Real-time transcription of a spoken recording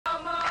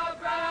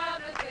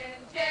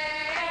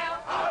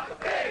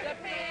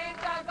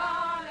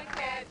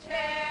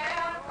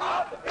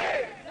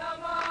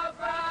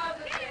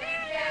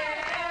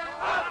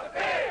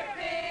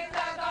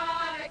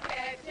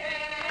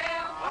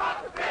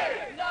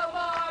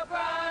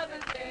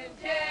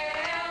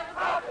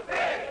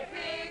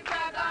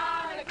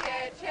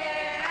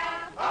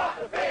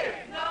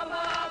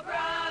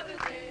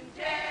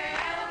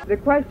The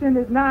question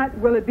is not,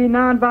 will it be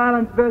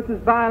nonviolence versus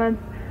violence,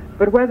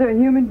 but whether a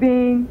human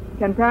being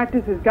can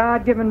practice his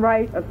God-given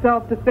right of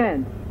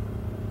self-defense.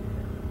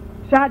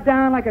 Shot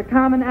down like a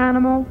common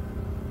animal,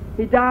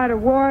 he died a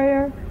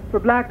warrior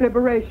for black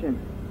liberation.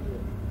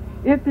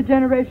 If the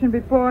generation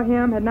before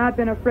him had not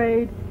been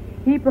afraid,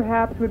 he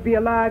perhaps would be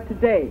alive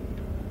today.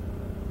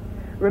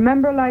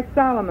 Remember, like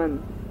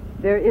Solomon,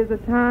 there is a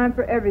time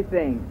for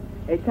everything.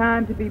 A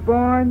time to be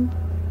born,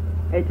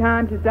 a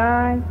time to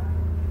die,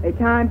 a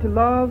time to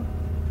love,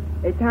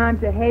 a time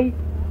to hate,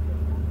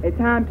 a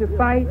time to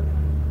fight,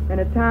 and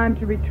a time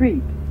to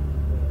retreat.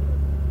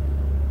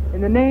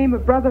 In the name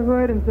of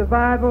brotherhood and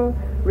survival,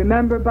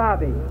 remember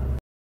Bobby.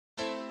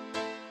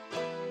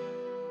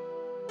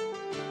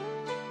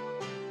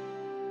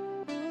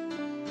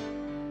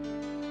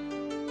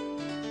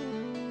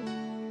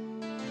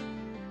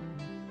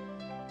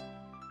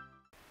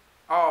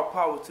 All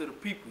power to the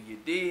people, you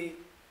dig?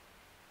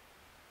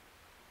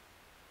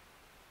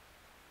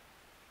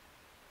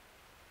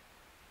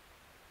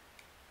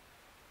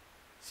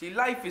 See,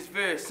 life is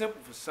very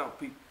simple for some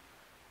people.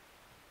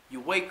 You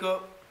wake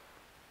up,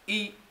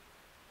 eat,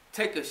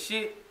 take a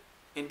shit,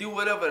 and do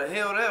whatever the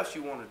hell else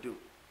you want to do.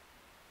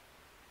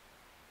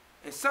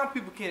 And some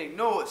people can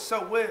ignore it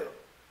so well,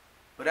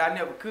 but I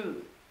never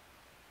could.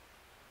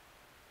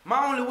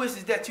 My only wish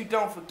is that you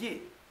don't forget.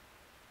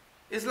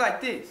 It's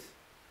like this.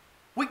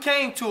 We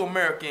came to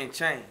America in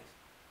chains,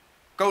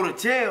 go to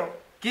jail,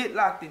 get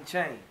locked in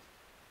chains,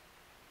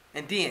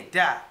 and then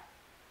die.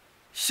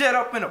 Shut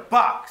up in a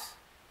box.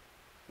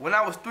 When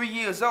I was 3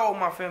 years old,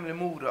 my family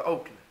moved to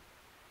Oakland.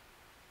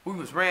 We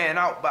was ran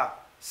out by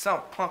some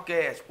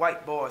punk-ass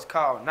white boys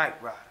called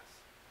night riders.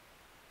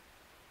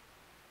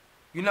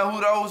 You know who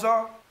those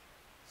are?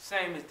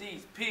 Same as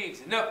these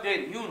pigs in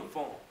updated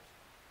uniforms.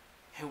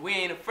 And we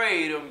ain't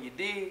afraid of them, you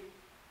dig?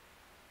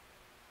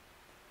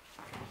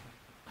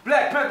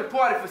 Black Panther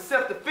Party for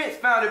Self-Defense,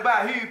 founded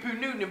by Huey P.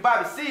 Newton and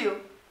Bobby Seale,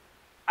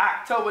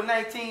 October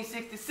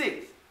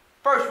 1966.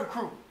 First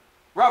recruit,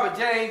 Robert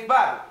James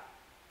Bobby.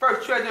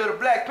 First treasurer of the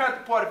Black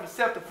Panther Party for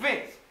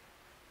Self-Defense.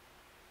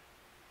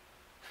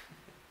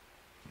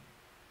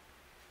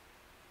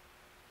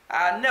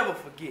 I'll never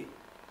forget.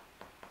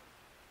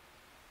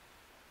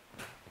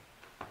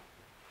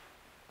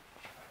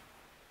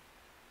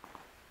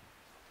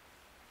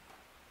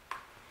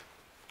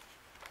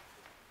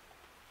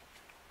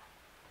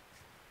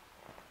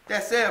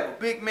 That's ever,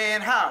 Big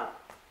Man Howard.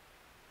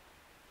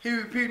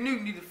 Huey P.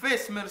 Newton, the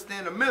defense minister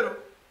in the middle.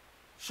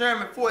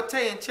 Sherman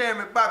Forte and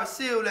Chairman Bobby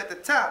Seale at the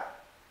top.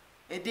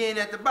 And then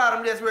at the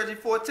bottom, there's Reggie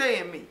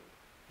Forte and me.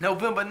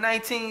 November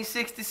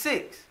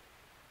 1966.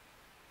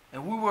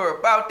 And we were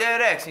about that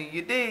action,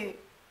 you dig?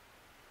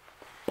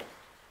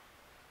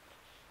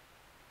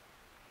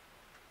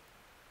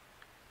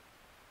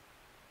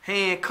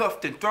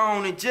 Handcuffed and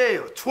thrown in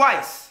jail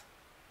twice.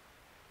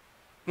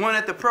 One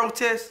at the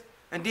protest,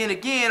 and then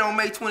again on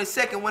May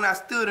 22nd when I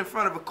stood in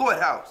front of a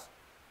courthouse.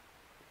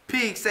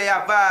 Pigs say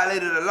I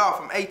violated the law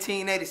from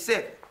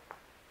 1887.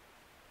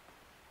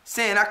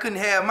 Saying I couldn't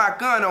have my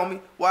gun on me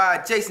while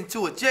adjacent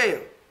to a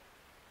jail.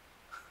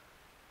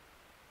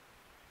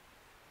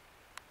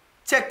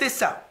 Check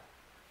this out.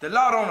 The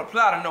law don't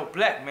apply to no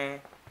black man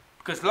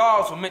because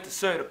laws were meant to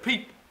serve the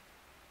people.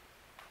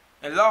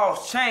 And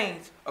laws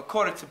change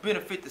according to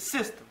benefit the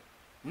system,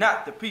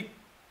 not the people.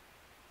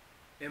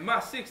 In my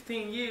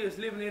 16 years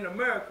living in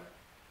America,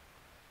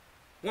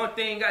 one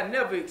thing I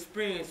never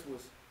experienced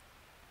was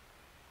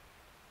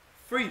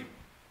freedom.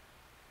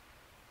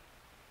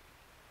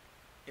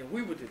 And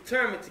we were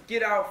determined to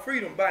get our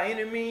freedom by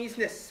any means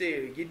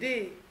necessary, you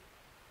dig?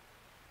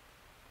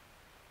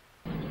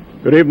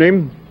 Good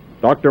evening.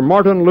 Dr.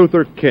 Martin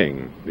Luther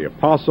King, the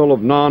apostle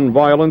of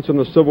nonviolence in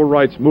the civil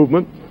rights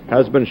movement,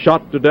 has been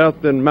shot to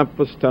death in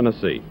Memphis,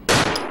 Tennessee. If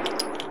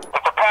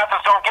the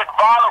Panthers don't get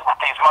violent with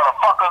these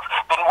motherfuckers,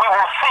 then we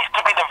will cease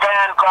to be the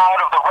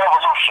vanguard of the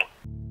revolution.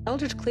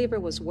 Eldridge Cleaver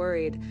was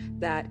worried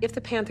that if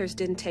the Panthers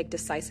didn't take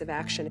decisive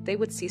action, they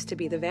would cease to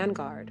be the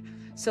vanguard.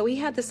 So he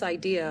had this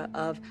idea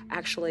of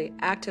actually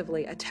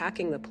actively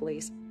attacking the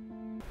police.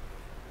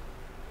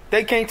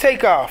 They can't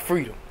take our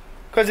freedom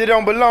because it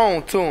don't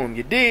belong to them,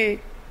 you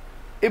dig?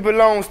 It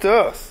belongs to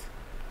us.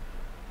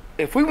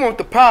 If we want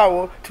the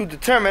power to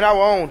determine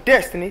our own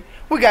destiny,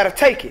 we gotta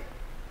take it.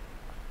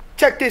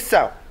 Check this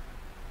out.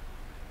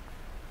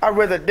 I'd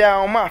rather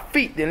die on my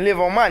feet than live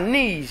on my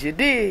knees, you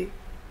dig?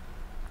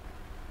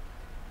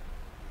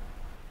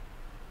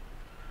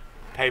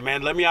 Hey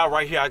man, let me out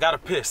right here. I gotta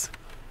piss.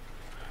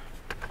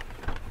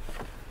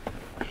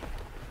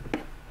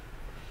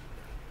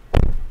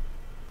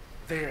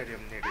 There them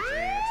niggas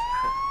is.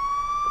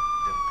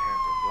 Them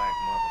Panther black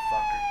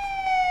motherfuckers.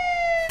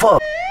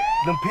 Fuck.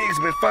 Them pigs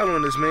been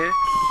following us, man.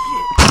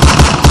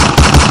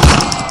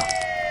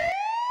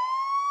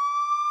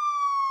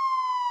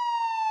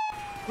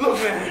 Look,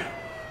 man.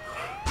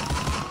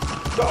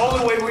 The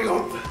only way we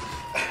gonna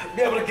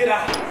be able to get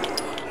out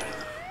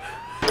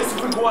is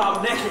if we go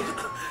out naked.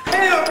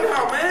 Hell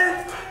no,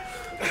 man.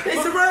 They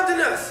surrounding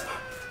us.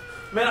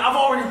 Man, I've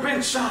already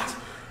been shot.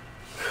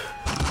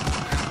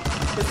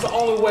 It's the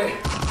only way.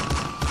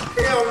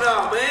 Hell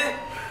no, man.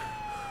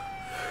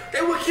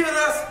 They would kill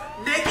us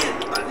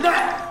naked or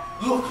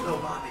not. Look, Lil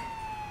Bobby.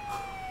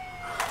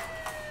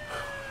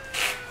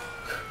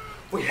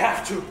 We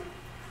have to.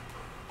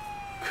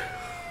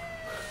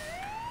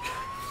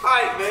 All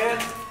right, man.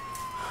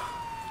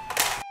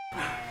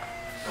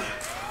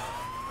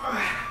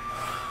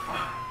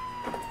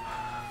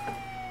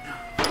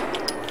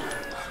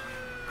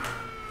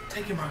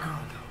 Taking my gun,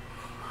 though.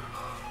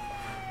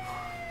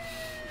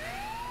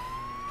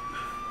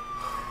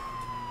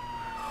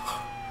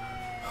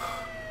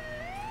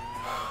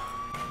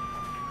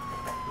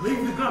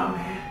 Leave the gun,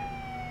 man.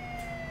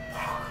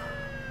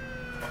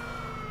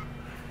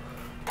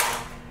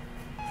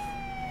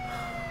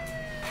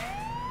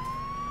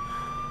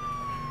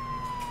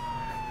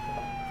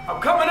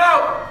 I'm coming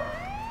out.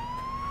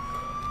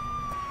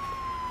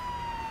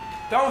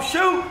 Don't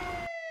shoot.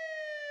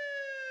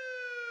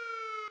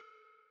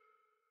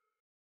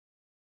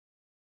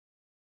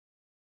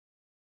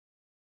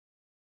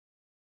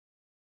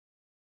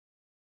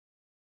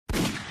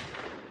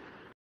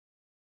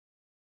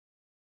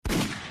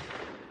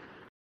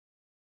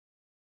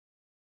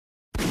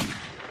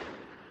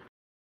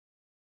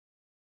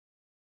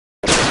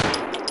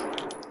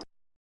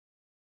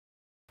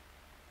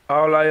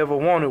 All I ever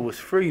wanted was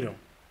freedom,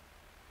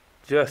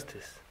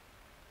 justice,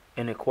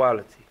 and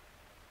equality.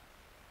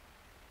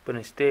 But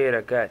instead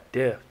I got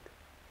death.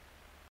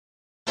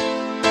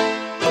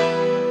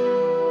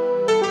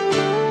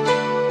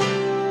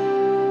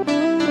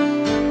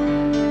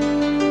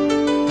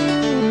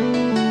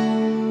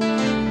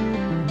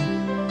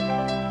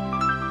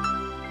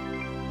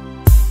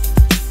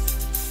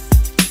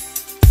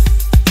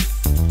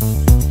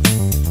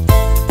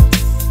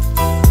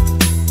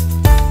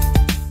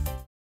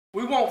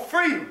 We want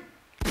freedom.